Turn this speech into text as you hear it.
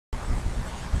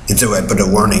So I put a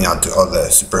warning out to all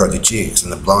the super huggy chicks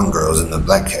and the blonde girls and the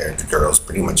black-haired girls,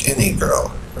 pretty much any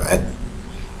girl, right?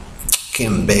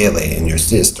 Kim Bailey and your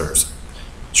sisters,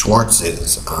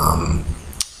 Schwartz's,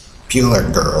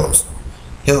 Bueller girls,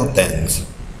 Hiltons.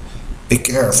 Be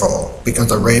careful, because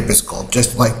the rapists call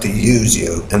just like to use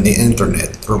you and the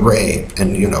internet for rape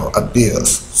and,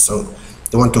 abuse. So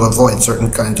they want to avoid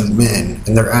certain kinds of men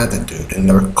and their attitude and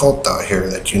their cult out here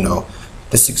that,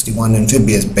 the 61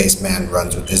 amphibious-based man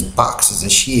runs with his boxes of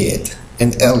shit,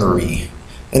 and Ellery,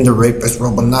 and the rapist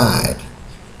Robonide,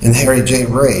 and Harry J.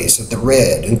 Race of the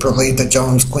Red, and Perlita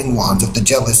Jones Quinwans of the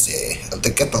Jealousy, of the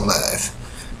Ghetto Life,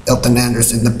 Elton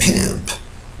Anderson the Pimp,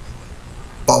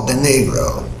 Balde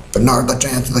Negro, Bernard the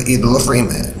Chancellor Idol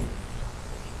Freeman,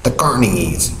 the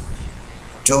Carnies,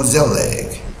 Joe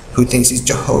Zillig, who thinks he's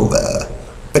Jehovah,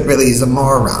 but really he's a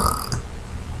moron,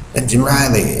 and Jim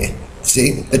Riley.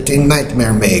 See, the two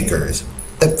nightmare makers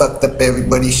that fucked up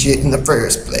everybody's shit in the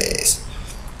first place.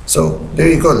 So, there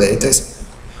you go, ladies.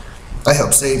 I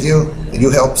help save you, you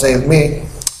help save me.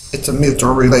 It's a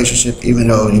mutual relationship, even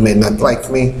though you may not like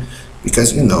me.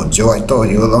 Because, Joe, I told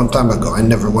you a long time ago, I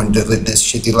never wanted to live this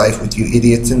shitty life with you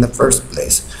idiots in the first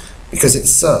place. Because it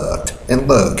sucked. And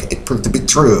look, it proved to be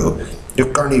true.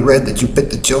 Your carny red that you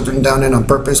put the children down in on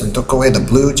purpose and took away the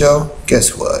blue, Joe?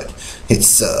 Guess what? It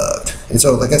sucked. And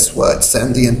so, guess what?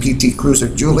 Sandy and PT Cruiser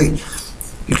Julie,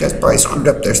 you guys probably screwed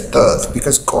up their stuff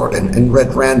because Gordon and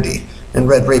Red Randy and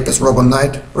Red Rapist Robo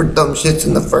Knight were dumb shits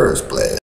in the first place.